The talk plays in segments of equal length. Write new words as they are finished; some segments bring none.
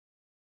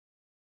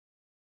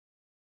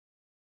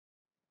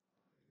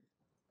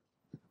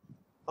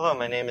Hello,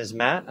 my name is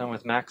Matt. I'm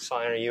with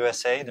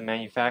Maxliner-USA, the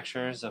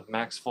manufacturers of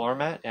Max Floor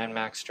Mat and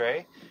Max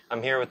Tray.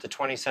 I'm here with the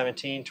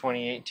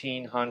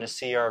 2017-2018 Honda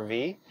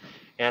CR-V,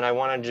 and I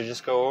wanted to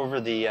just go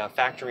over the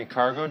factory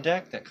cargo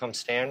deck that comes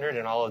standard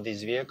in all of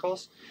these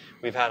vehicles.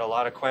 We've had a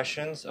lot of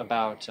questions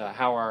about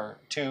how our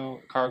two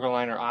cargo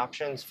liner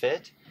options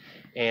fit,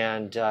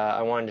 and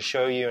I wanted to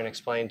show you and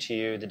explain to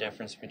you the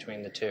difference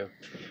between the two.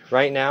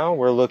 Right now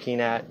we're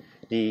looking at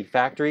the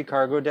factory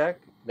cargo deck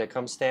that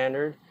comes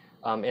standard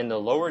in the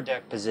lower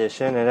deck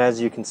position, and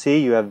as you can see,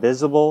 you have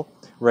visible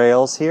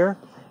rails here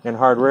and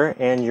hardware,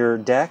 and your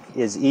deck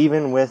is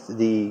even with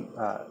the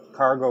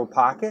cargo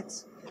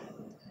pockets.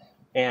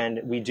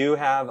 And we do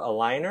have a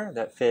liner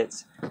that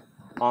fits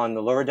on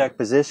the lower deck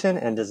position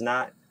and does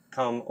not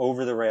come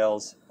over the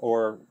rails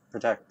or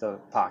protect the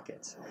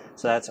pockets.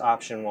 So that's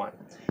option one.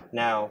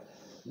 Now,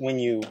 when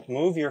you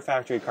move your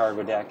factory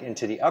cargo deck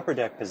into the upper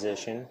deck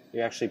position,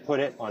 you actually put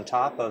it on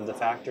top of the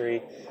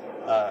factory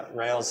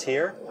rails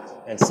here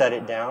and set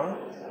it down.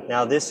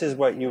 Now this is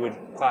what you would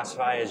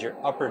classify as your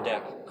upper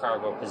deck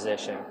cargo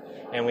position.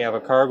 And we have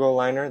a cargo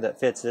liner that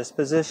fits this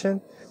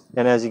position.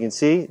 And as you can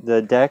see,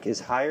 the deck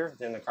is higher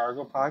than the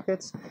cargo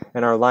pockets,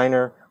 and our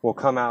liner will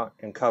come out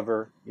and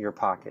cover your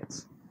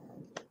pockets.